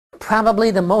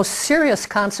Probably the most serious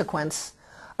consequence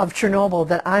of Chernobyl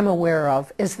that I'm aware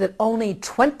of is that only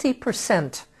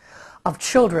 20% of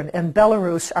children in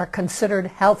Belarus are considered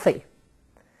healthy.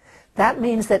 That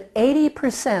means that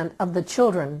 80% of the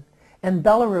children in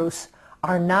Belarus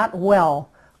are not well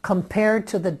compared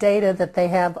to the data that they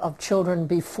have of children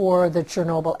before the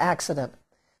Chernobyl accident.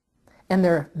 And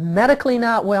they're medically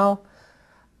not well,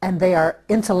 and they are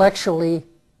intellectually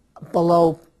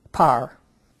below par.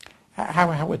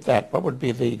 How would that, what would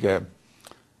be the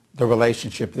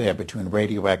relationship there between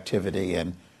radioactivity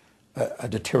and a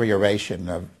deterioration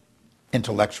of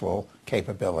intellectual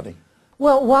capability?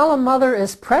 Well, while a mother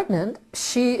is pregnant,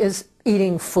 she is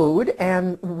eating food,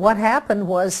 and what happened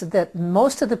was that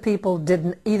most of the people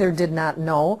either did not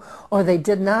know or they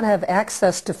did not have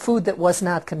access to food that was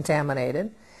not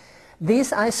contaminated.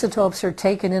 These isotopes are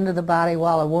taken into the body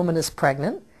while a woman is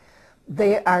pregnant.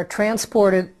 They are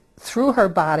transported through her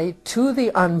body to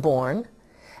the unborn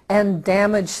and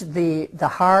damage the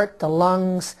heart, the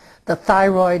lungs, the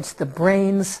thyroids, the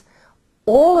brains,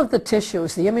 all of the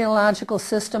tissues, the immunological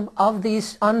system of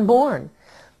these unborn.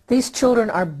 These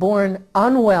children are born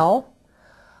unwell,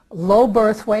 low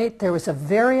birth weight. There was a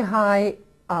very high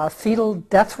fetal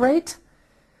death rate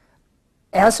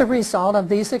as a result of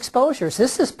these exposures.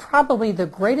 This is probably the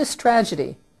greatest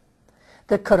tragedy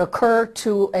that could occur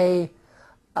to a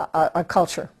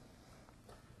culture.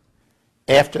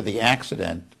 After the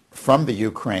accident, from the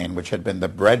Ukraine, which had been the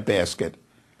breadbasket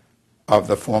of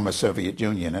the former Soviet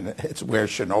Union, and it's where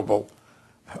Chernobyl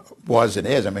was and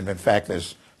is. I mean, in fact,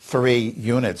 there's 3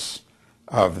 units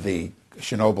of the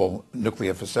Chernobyl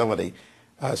nuclear facility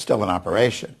still in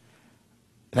operation.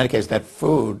 In any case, that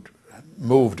food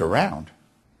moved around.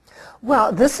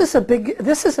 Well, this is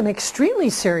an extremely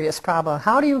serious problem.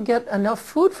 How do you get enough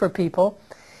food for people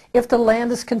if the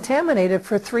land is contaminated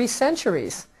for 3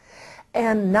 centuries?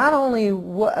 And not only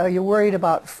are you worried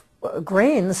about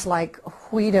grains like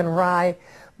wheat and rye,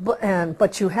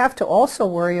 but you have to also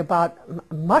worry about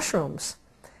mushrooms.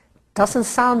 Doesn't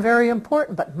sound very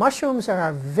important, but mushrooms are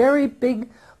a very big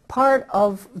part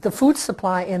of the food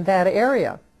supply in that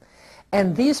area.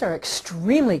 And these are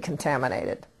extremely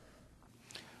contaminated.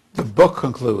 The book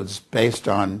concludes, based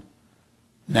on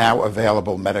now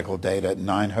available medical data,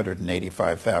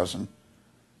 985,000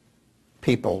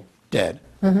 people dead.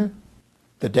 Mm-hmm.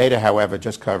 The data, however,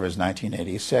 just covers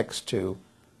 1986 to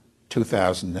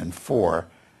 2004.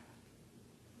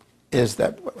 Is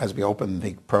that, as we open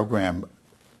the program,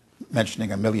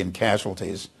 mentioning 1 million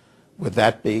casualties, would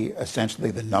that be essentially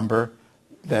the number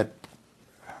that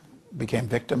became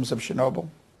victims of Chernobyl?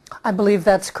 I believe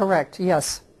that's correct,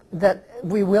 yes, that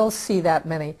we will see that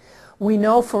many. We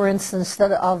know, for instance,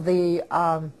 that of the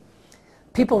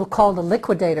people called the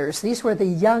liquidators, these were the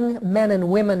young men and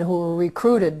women who were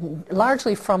recruited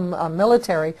largely from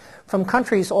military, from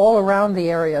countries all around the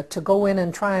area to go in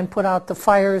and try and put out the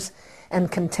fires and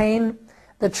contain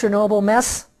the Chernobyl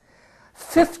mess.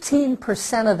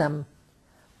 15% of them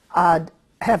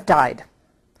have died.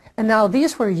 And now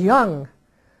these were young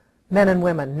men and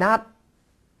women, not,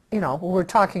 we're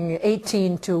talking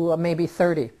 18 to maybe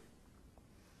 30.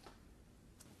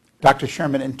 Dr.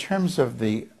 Sherman, in terms of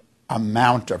the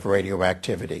amount of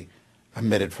radioactivity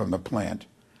emitted from the plant,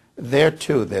 there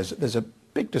too there's a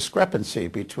big discrepancy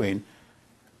between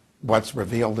what's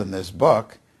revealed in this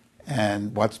book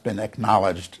and what's been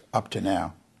acknowledged up to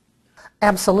now.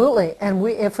 Absolutely. And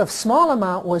if a small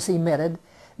amount was emitted,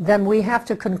 then we have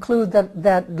to conclude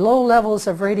that low levels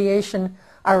of radiation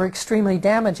are extremely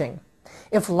damaging.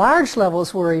 If large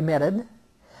levels were emitted,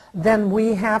 then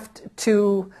we have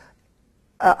to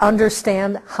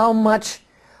understand how much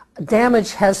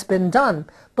damage has been done.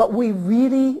 But we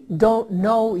really don't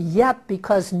know yet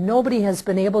because nobody has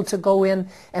been able to go in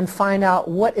and find out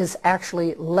what is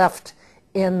actually left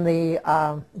in the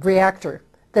reactor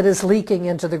that is leaking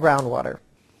into the groundwater.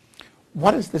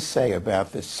 What does this say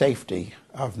about the safety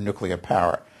of nuclear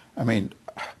power? I mean,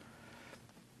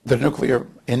 the nuclear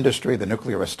industry, the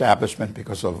nuclear establishment,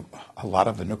 because of a lot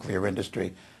of the nuclear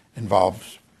industry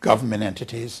involves government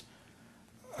entities,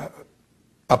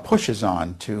 pushes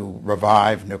on to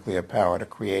revive nuclear power, to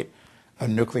create a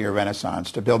nuclear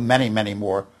renaissance, to build many, many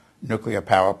more nuclear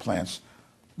power plants.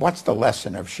 What's the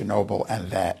lesson of Chernobyl and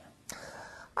that?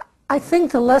 I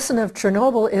think the lesson of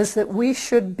Chernobyl is that we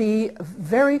should be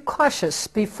very cautious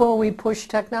before we push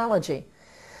technology.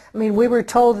 I mean, we were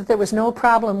told that there was no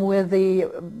problem with the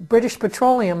British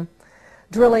Petroleum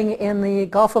drilling in the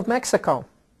Gulf of Mexico.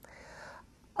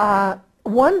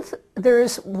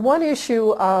 There's one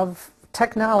issue of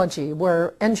technology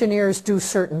where engineers do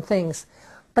certain things,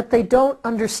 but they don't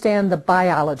understand the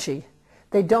biology.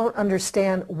 They don't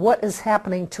understand what is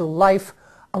happening to life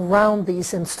around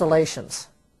these installations.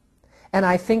 And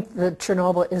I think that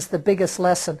Chernobyl is the biggest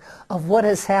lesson of what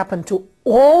has happened to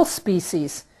all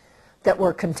species that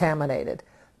were contaminated.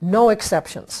 No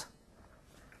exceptions.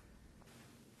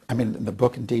 I mean, the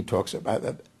book indeed talks about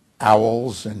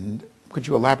owls, and could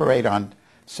you elaborate on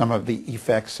some of the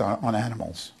effects on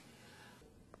animals?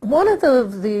 One of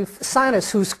the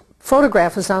scientists whose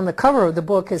photograph is on the cover of the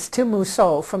book is Tim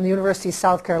Mousseau from the University of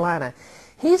South Carolina.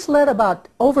 He's led about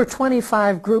over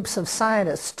 25 groups of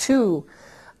scientists to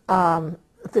the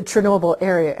Chernobyl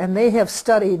area, and they have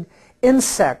studied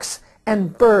insects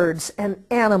and birds and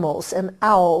animals and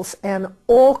owls and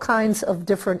all kinds of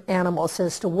different animals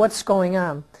as to what's going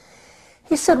on.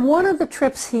 He said one of the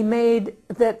trips he made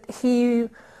that he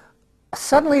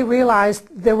suddenly realized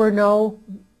there were no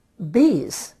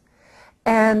bees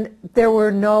and there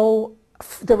was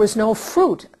no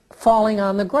fruit falling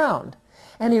on the ground.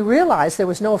 And he realized there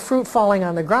was no fruit falling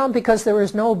on the ground because there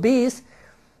was no bees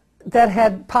that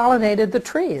had pollinated the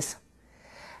trees.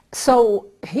 So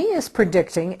he is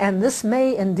predicting, and this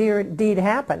may indeed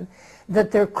happen,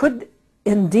 that there could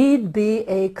indeed be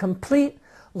a complete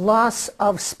loss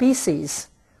of species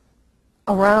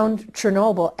around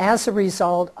Chernobyl as a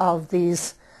result of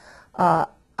these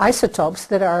isotopes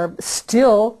that are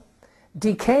still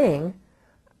decaying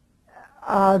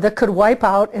that could wipe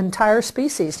out entire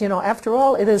species. You know, after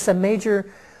all, it is a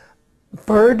major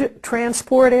bird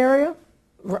transport area,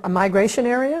 a migration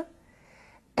area,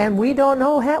 and we don't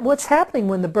know what's happening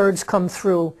when the birds come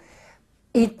through,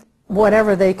 eat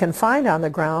whatever they can find on the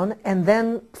ground, and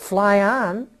then fly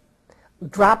on,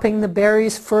 dropping the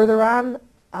berries further on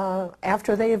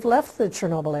after they've left the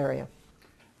Chernobyl area.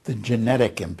 The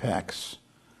genetic impacts.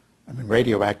 I mean,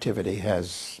 radioactivity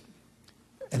has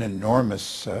an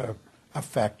enormous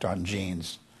effect on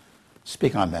genes.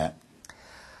 Speak on that.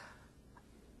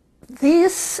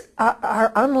 These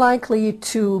are unlikely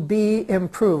to be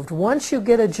improved. Once you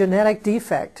get a genetic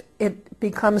defect, it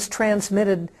becomes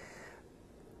transmitted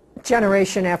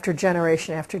generation after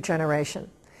generation after generation.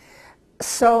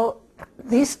 So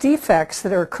these defects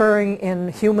that are occurring in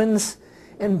humans,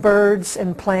 in birds,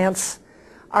 in plants,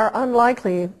 are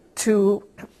unlikely to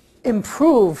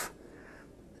improve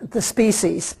the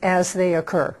species as they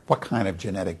occur. What kind of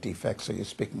genetic defects are you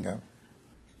speaking of?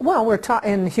 Well,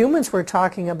 in humans we're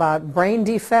talking about brain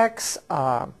defects,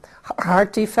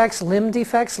 heart defects, limb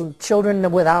defects,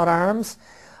 children without arms,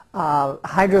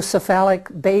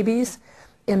 hydrocephalic babies.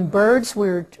 In birds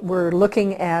we're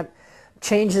looking at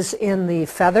changes in the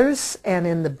feathers and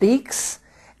in the beaks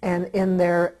and in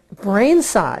their brain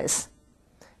size.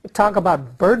 You talk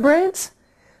about bird brains,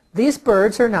 these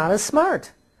birds are not as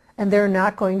smart, and they're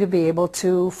not going to be able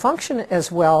to function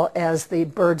as well as the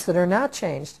birds that are not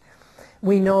changed.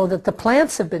 We know that the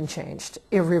plants have been changed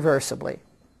irreversibly.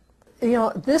 You know,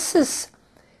 this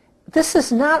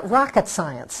is not rocket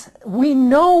science. We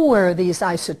know where these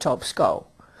isotopes go.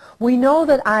 We know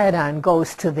that iodine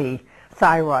goes to the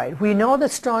thyroid. We know that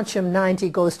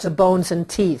strontium-90 goes to bones and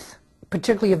teeth,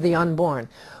 particularly of the unborn.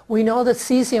 We know that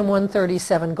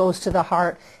cesium-137 goes to the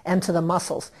heart and to the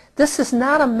muscles. This is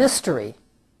not a mystery.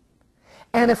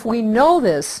 And if we know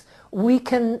this, we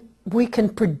can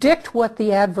predict what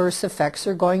the adverse effects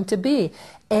are going to be.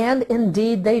 And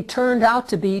indeed, they turned out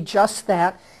to be just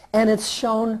that, and it's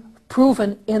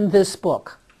proven in this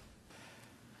book.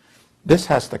 This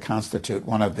has to constitute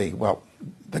one of the, well,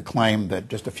 the claim that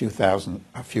just a few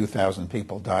thousand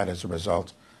people died as a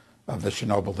result of the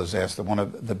Chernobyl disaster, one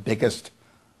of the biggest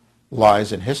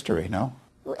lies in history, no?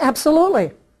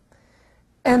 Absolutely.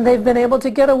 And they've been able to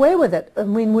get away with it. I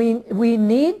mean, we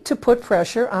need to put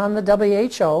pressure on the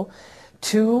WHO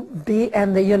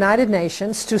and the United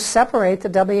Nations to separate the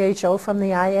WHO from the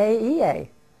IAEA.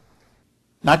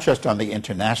 Not just on the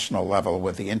international level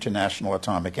with the International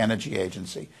Atomic Energy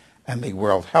Agency and the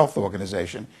World Health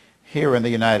Organization. Here in the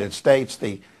United States,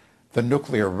 the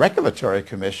Nuclear Regulatory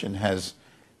Commission has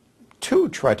too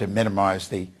tried to minimize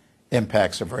the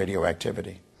impacts of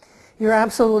radioactivity. You're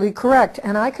absolutely correct.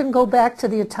 And I can go back to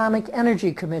the Atomic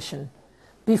Energy Commission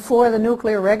before the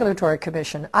Nuclear Regulatory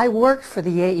Commission. I worked for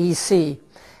the AEC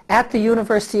at the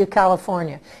University of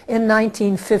California in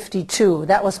 1952.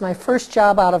 That was my first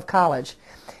job out of college.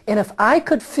 And if I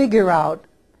could figure out,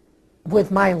 with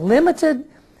my limited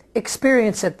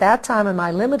experience at that time and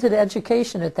my limited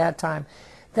education at that time,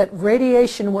 that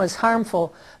radiation was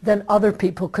harmful, then other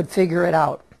people could figure it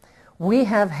out. We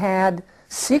have had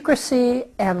secrecy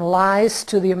and lies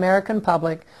to the American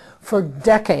public for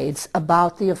decades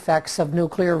about the effects of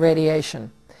nuclear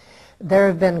radiation. There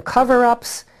have been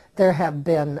cover-ups, there have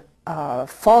been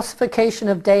falsification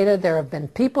of data. There have been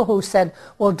people who said,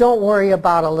 well, don't worry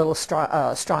about a little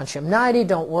strontium-90,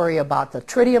 don't worry about the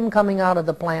tritium coming out of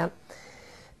the plant.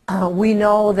 We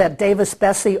know that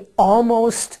Davis-Besse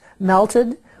almost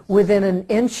melted within an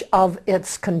inch of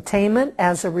its containment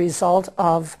as a result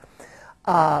of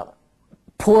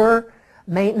poor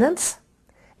maintenance.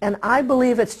 And I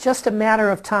believe it's just a matter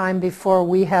of time before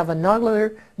we have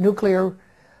a nuclear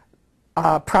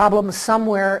problem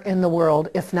somewhere in the world,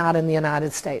 if not in the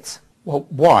United States. Well,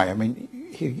 why? I mean,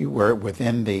 you were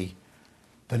within the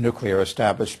nuclear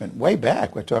establishment way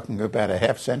back. We're talking about a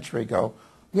half century ago.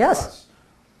 Yes. Plus.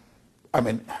 I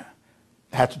mean,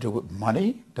 it had to do with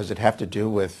money? Does it have to do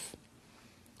with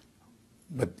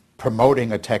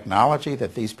promoting a technology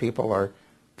that these people are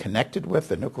connected with,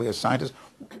 the nuclear scientists?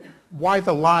 Why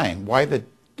the lying? Why the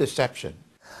deception?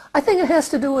 I think it has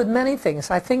to do with many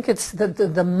things. I think it's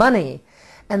the money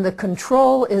and the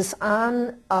control is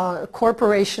on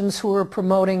corporations who are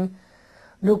promoting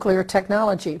nuclear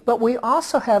technology. But we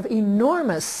also have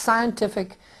enormous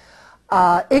scientific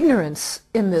ignorance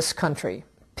in this country.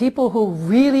 People who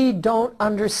really don't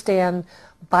understand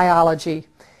biology.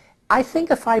 I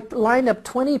think if I lined up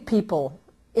 20 people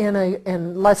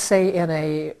let's say in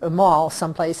a mall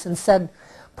someplace and said,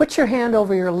 put your hand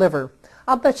over your liver,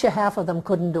 I'll bet you half of them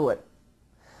couldn't do it.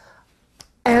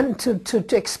 And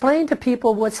to explain to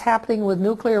people what's happening with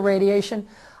nuclear radiation,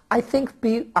 I think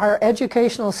our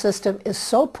educational system is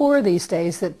so poor these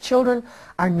days that children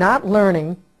are not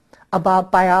learning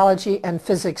about biology and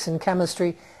physics and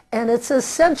chemistry, and it's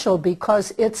essential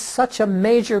because it's such a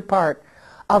major part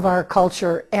of our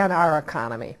culture and our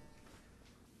economy.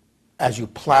 As you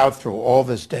plowed through all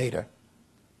this data,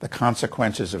 the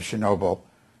consequences of Chernobyl,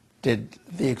 did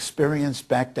the experience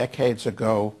back decades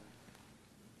ago,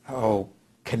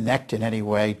 connect in any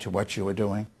way to what you were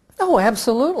doing? Oh,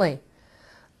 absolutely.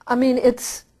 I mean,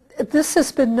 this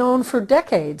has been known for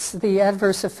decades. The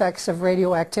adverse effects of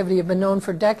radioactivity have been known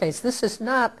for decades. This is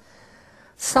not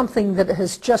something that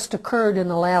has just occurred in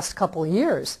the last couple of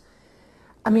years.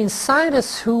 I mean,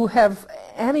 scientists who have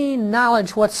any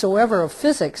knowledge whatsoever of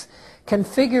physics can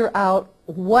figure out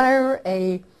where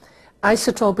a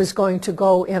isotope is going to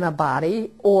go in a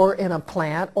body or in a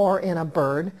plant or in a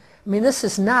bird. I mean, this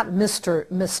is not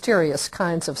mysterious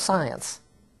kinds of science.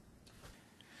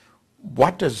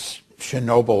 What does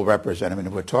Chernobyl represent? I mean,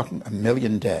 if we're talking 1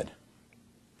 million dead,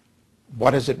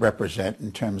 what does it represent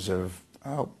in terms of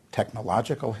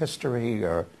technological history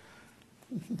or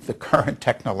the current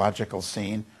technological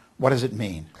scene? What does it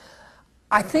mean?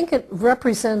 I think it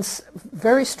represents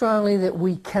very strongly that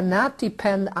we cannot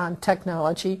depend on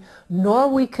technology,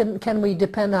 nor can we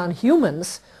depend on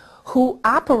humans who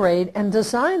operate and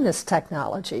design this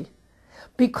technology,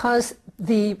 because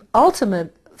the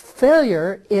ultimate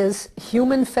failure is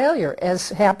human failure, as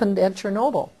happened at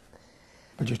Chernobyl.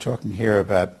 But you're talking here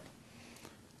about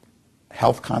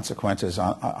health consequences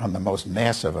on the most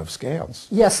massive of scales.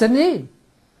 Yes, indeed.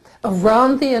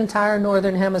 Around the entire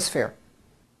northern hemisphere.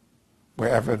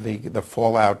 Wherever the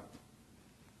fallout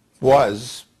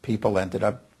was, people ended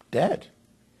up dead.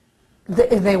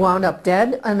 They wound up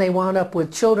dead, and they wound up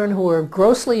with children who were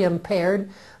grossly impaired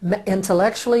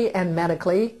intellectually and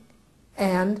medically,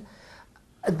 and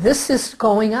this is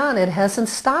going on. It hasn't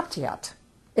stopped yet.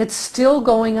 It's still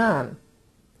going on.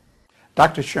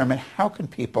 Dr. Sherman, how can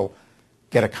people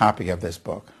get a copy of this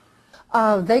book?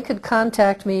 They could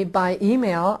contact me by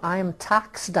email. I am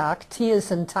toxdoc, T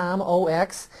as in Tom,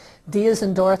 O-X, D as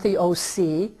in Dorothy,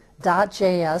 O-C,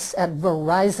 .js at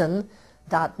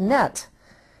verizon.net.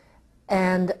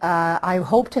 And I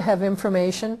hope to have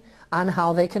information on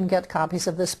how they can get copies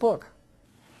of this book.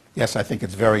 Yes, I think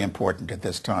it's very important at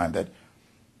this time that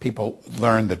people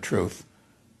learn the truth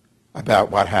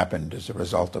about what happened as a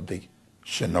result of the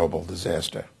Chernobyl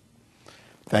disaster.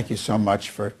 Thank you so much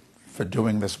for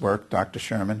doing this work, Dr.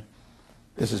 Sherman.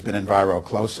 This has been Enviro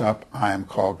Close-Up. I am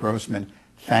Carl Grossman.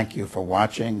 Thank you for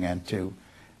watching, and to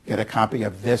get a copy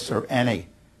of this or any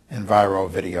Enviro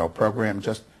video program,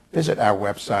 just visit our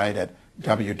website at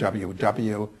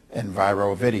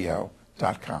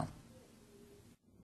www.envirovideo.com.